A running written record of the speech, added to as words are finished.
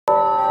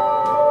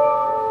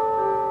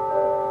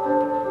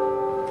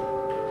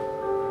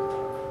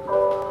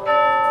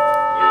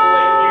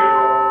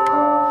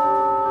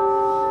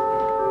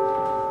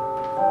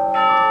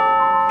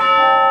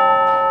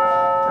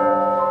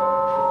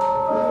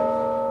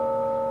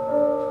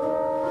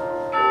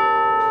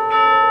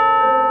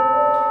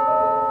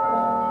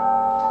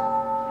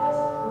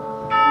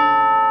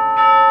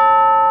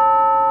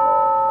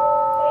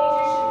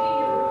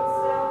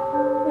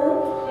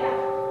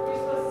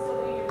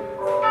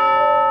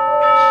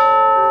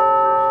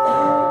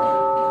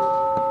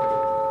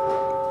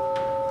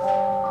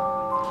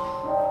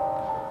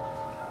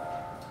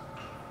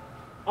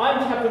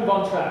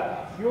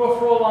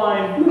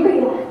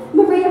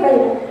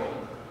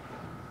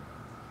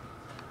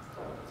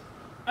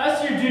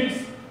As to your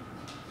duties,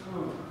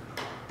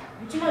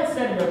 would you mind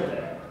standing over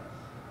there?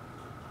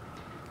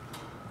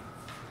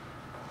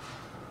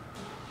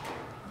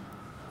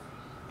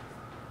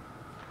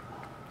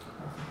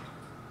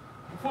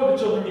 Before the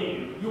children meet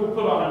you, you will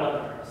put on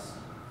another dress.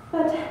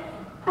 But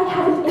I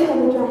haven't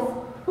any dress.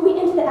 When we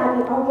enter the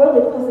abbey, our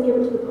worldly clothes are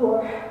given to the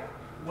poor.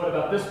 What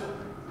about this one?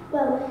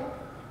 Well,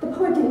 the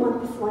poor didn't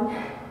want this one.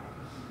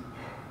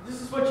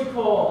 This is what you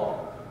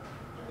call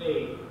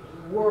a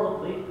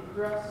worldly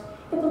dress?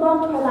 It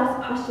belonged to our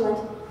last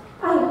postulant.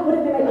 I would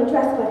have made my own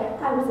dress,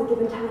 but I wasn't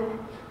given time.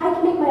 I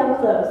can make my own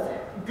clothes.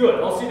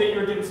 Good. I'll see that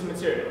you're given some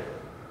material.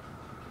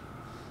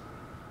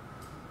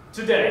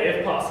 Today,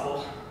 if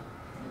possible.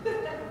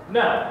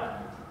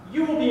 Now,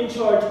 you will be in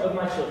charge of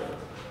my children.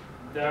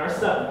 There are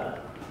 7.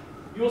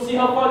 You will see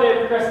how far they have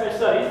progressed in their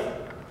studies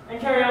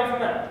and carry on from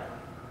there.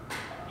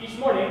 Each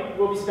morning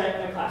will be spent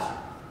in the classroom.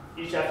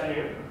 Each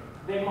afternoon,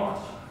 they march.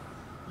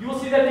 You will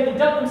see that they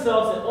conduct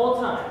themselves at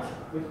all times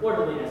with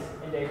orderliness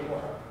and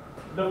decorum.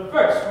 The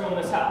first rule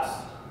in this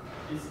house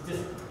is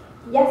discipline.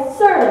 Yes,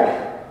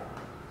 sir.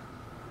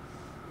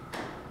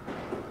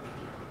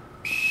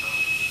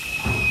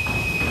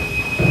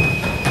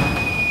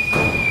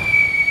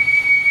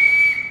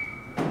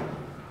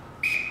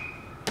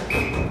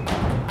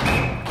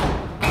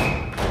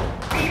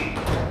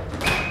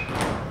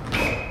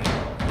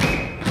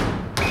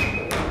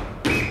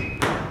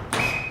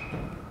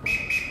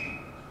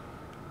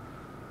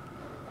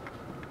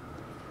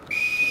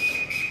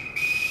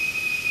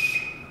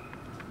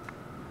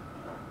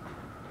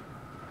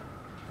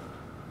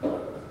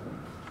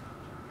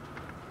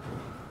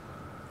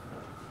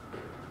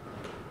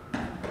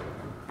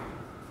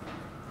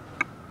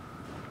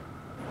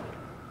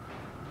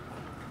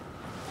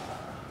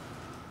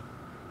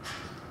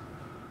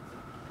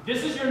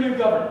 This is your new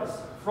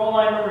governess,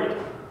 Fräulein Maria.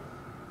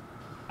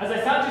 As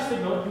I sound your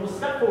signal, you will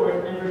step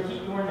forward and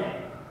repeat your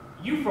name.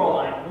 You,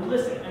 Fräulein, will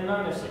listen and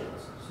learn their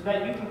signals, so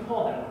that you can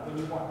call them when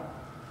you want.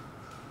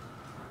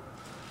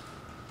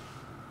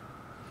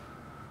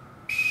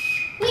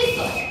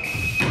 Liesel.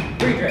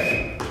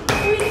 Friedrich.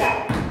 Louisa.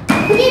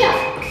 Regina.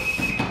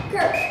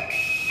 Kurt.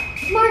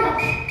 Marta.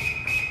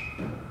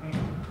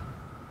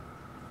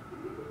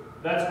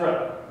 That's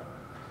Gretl.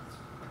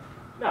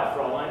 Now,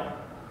 Fräulein,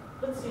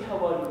 let's see how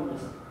well you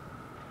listen.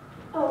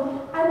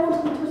 Oh, I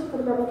won't be too for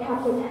the rebel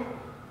captain.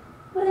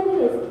 What I mean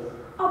is,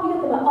 I'll be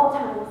with them at all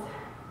times.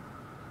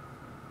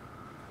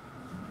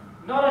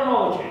 Not on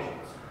all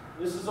occasions.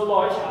 This is a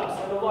large house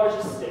and a large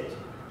estate.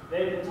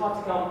 They have been taught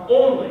to come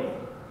only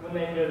when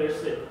they hear their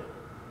signal.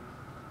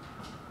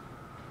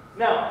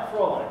 Now,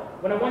 Fräulein,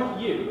 when I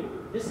want you,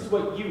 this is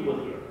what you will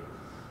hear.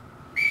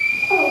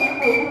 I'm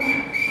afraid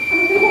I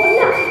will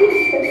not be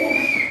this again.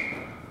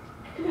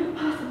 I could not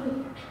possibly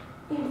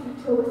answer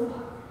to a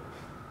whistle.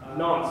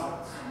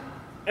 Nonsense.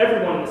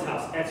 Everyone in this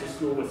house answers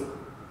to a whistle.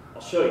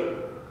 I'll show you.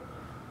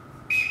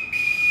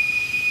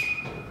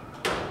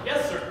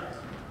 Yes, sir.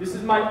 This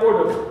is my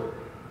order book.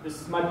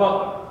 This is my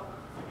butler.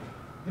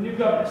 The new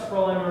governess,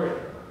 Fräulein Maria.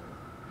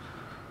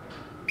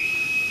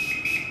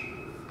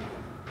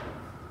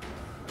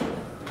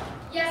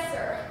 Yes,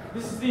 sir.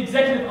 This is the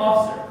executive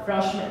officer,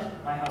 Frau Schmidt,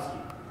 my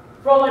housekeeper.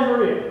 Fräulein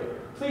Maria,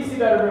 please see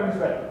that her room is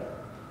ready.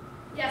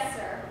 Yes,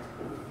 sir.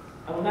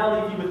 I will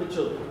now leave you with the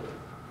children.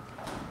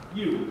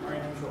 You are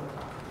in control.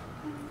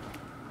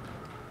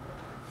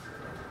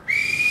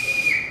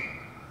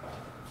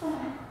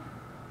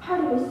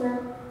 Pardon me,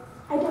 sir.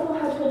 I don't know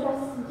how to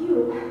address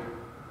you.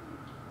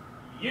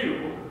 You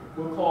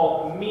will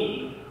call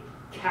me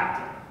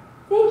Captain.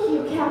 Thank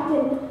you,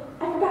 Captain.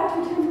 I forgot to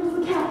return to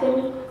the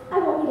captain. I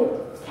won't need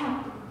it,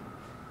 Captain.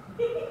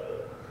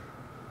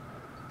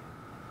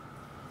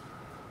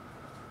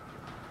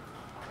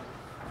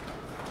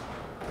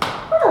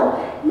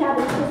 Well, now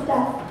that it's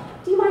discussed,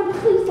 do you mind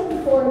please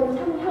stepping forward and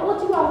tell me how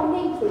old you are and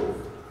your name, please?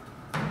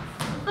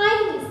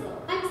 I'm Liesel.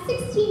 I'm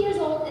 16 years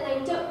old and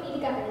I don't need a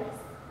governess.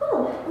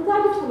 Well, I'm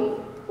glad you told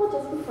me. We'll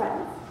just be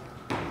friends.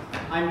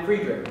 I'm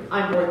Friedrich.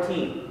 I'm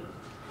 14.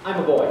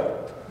 I'm a boy.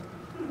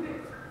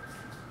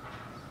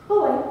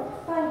 Boy,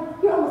 fine.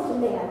 You're almost a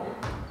man.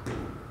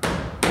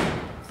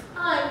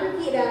 I'm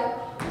Brigida.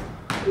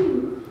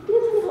 You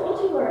didn't tell me how old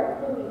you were,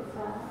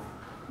 Louisa.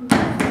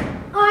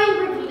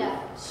 I'm Brigida.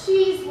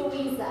 She's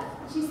Louisa.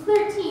 She's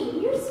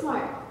 13. You're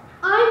smart.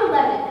 I'm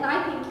 11, and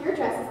I think your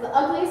dress is the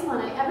ugliest one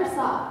I ever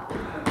saw.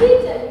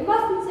 Brigida, you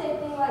mustn't say a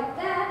thing like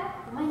that.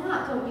 Why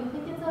not? Don't you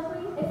think it's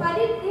ugly? If I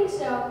didn't think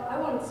so, I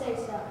wouldn't say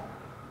so.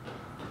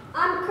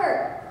 I'm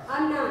Kurt.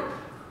 I'm 9.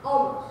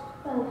 Almost.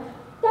 Well,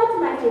 that's a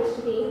nice age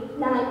to be.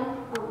 9,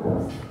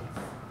 almost.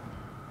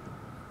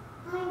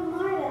 I'm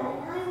Marta,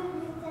 and I'm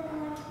coming second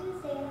on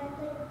Tuesday, and I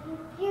play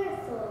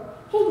rehearsal.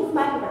 Pink is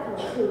my favorite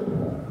color, too.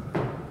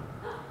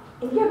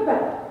 And you're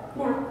brother.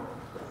 Now,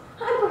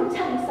 I'm going to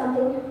tell you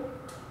something.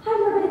 I've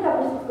never been a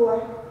governess before.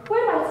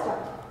 Where do I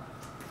start?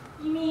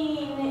 You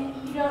mean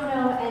you don't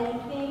know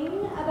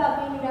anything about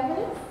being a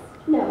governess?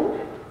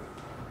 No.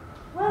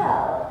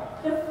 Well,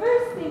 the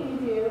first thing you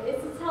do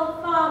is to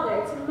tell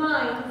Father to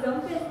mind his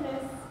own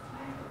business.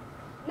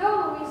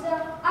 No,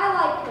 Louisa.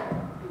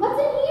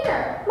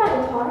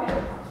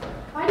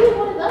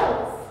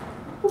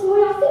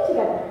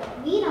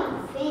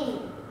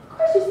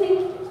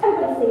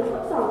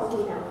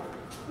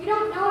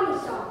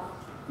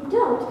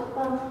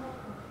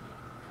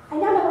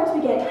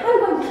 begin. I'm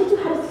going to teach you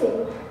how to sing.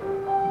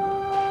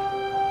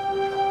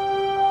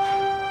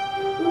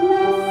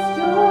 Let's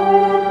start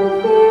at the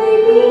very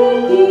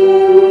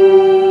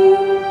beginning.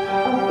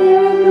 A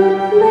very good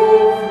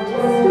place to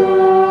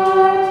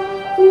start.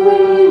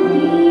 When you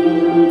read,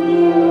 you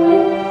begin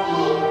with A,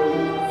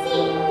 C.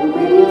 And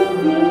when you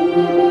sing,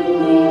 you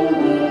begin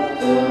with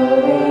do,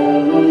 re,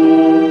 mi.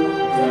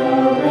 Do,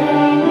 re,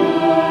 mi.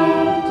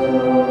 Do,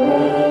 re,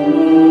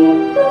 mi.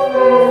 The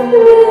first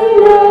three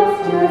notes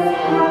just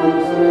happen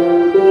to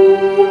be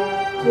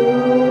do,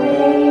 re,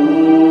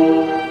 mi.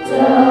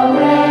 Do,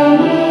 re,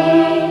 mi.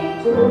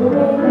 Do,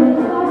 re, mi,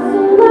 fa,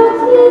 sol, la,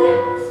 ti.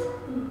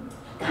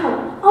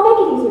 Come, I'll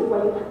make it easier for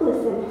you.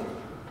 Listen.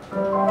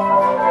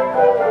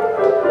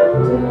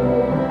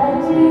 A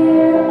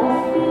deer, a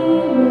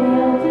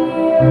female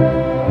deer,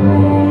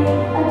 ray,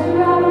 a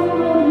drop of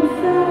golden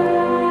sun.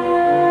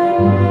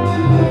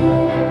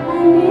 I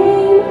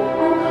name,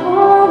 I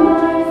call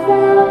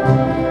myself,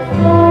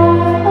 far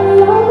a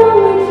long, long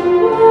way to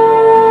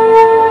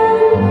run.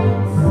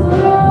 So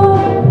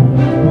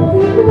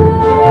holy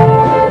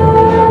ground,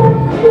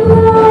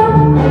 love,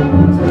 I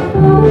want to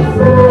follow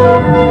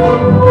sound.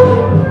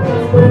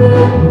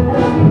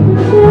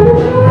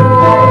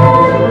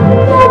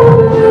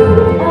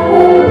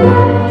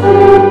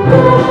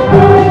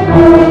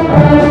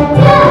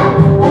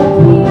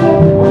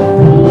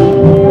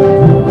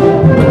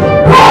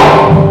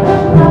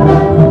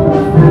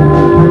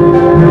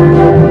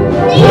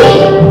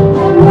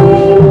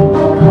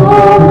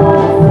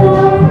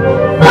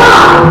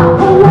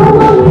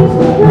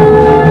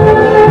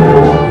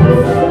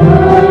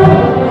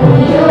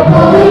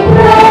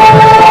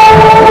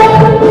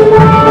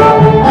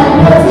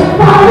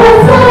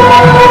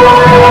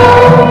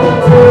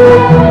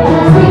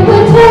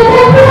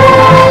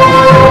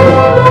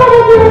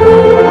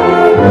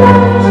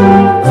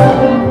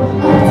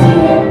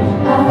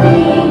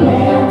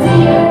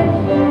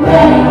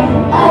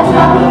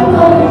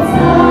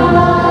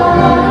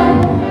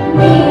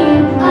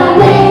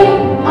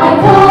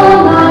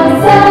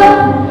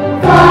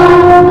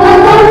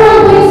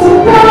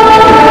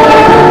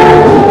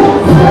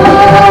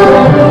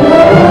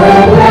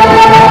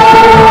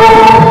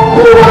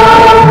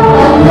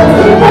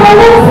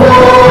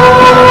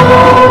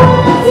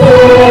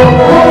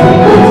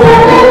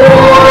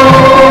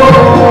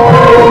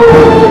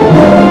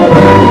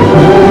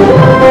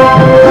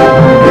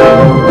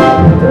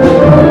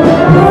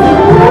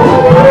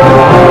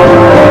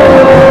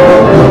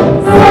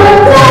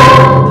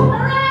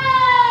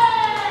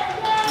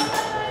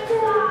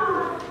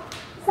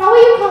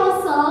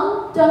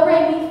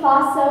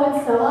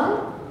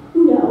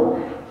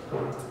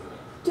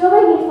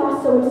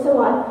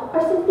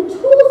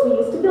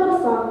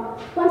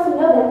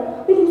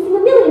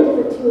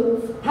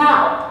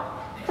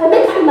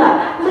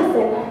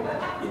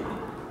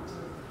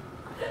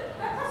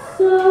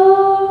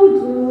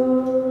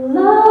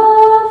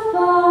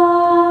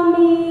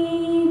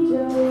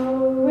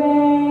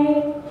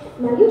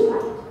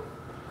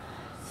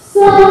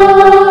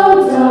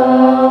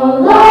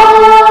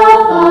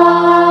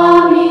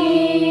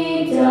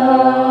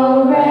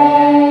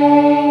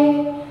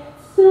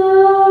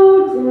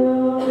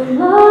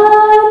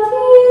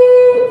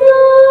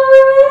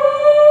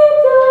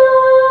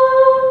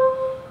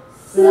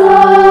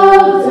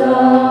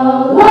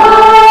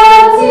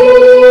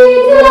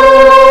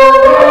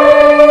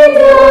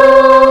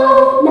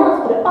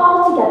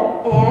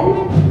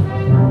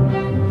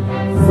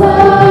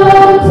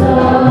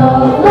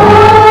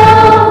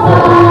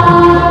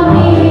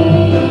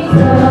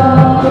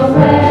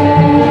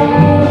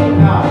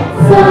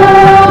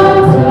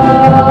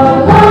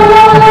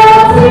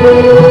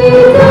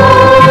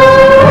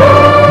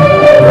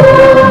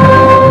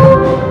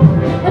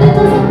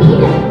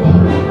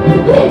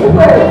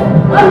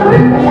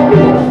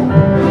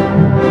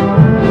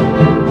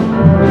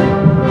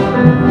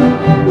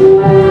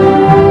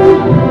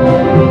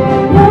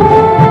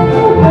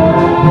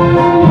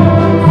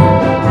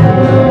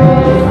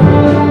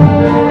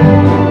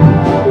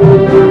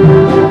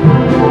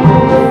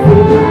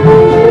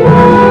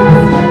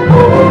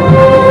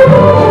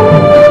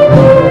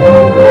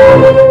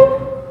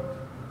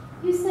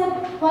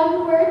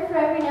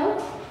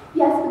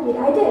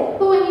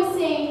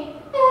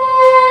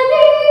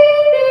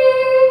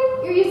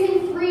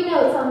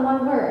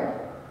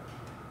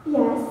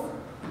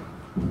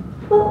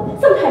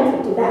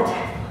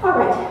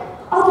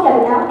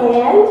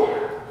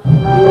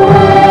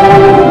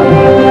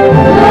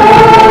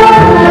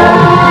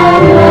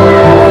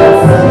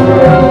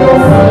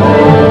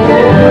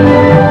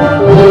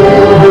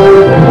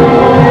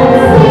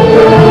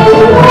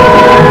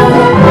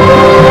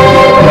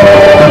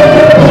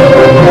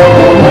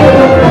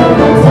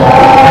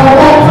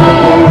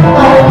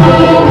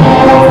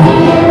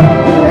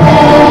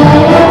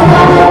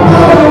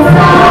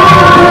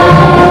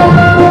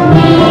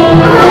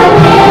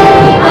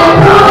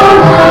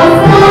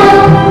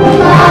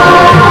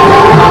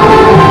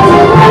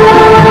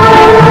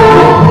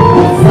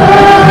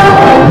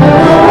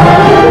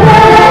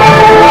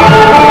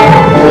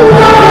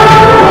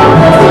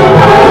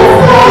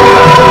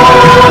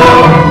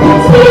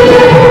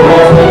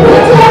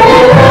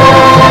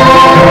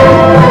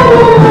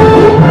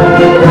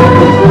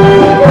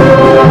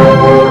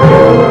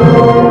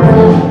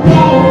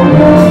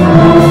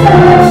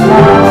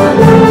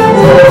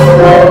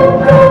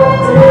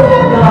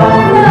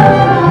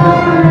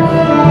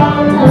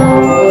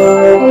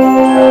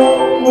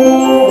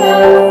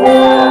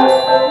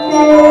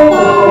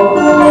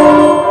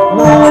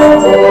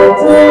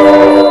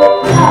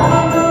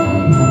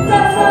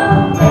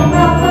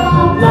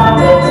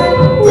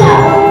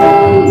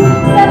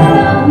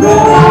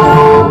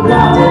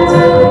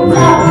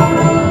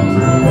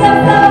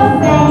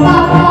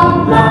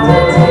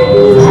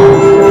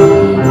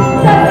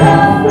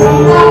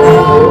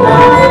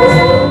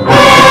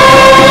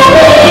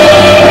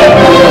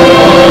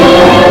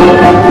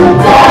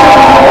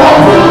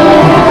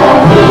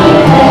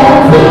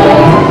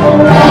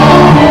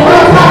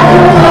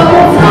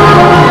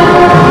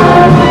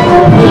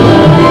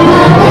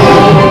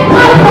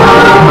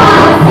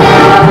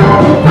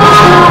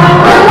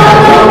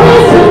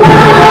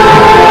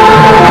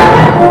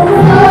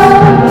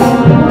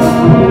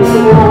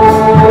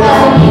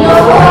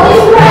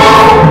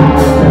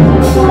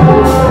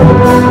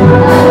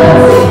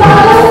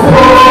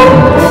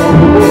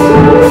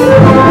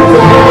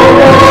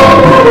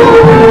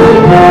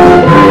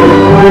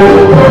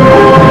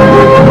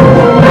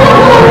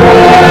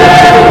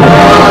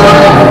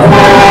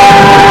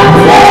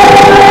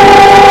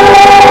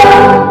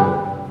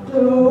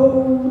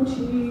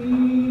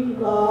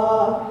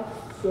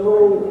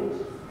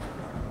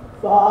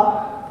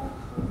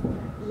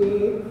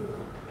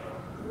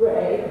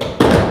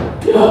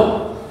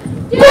 Go.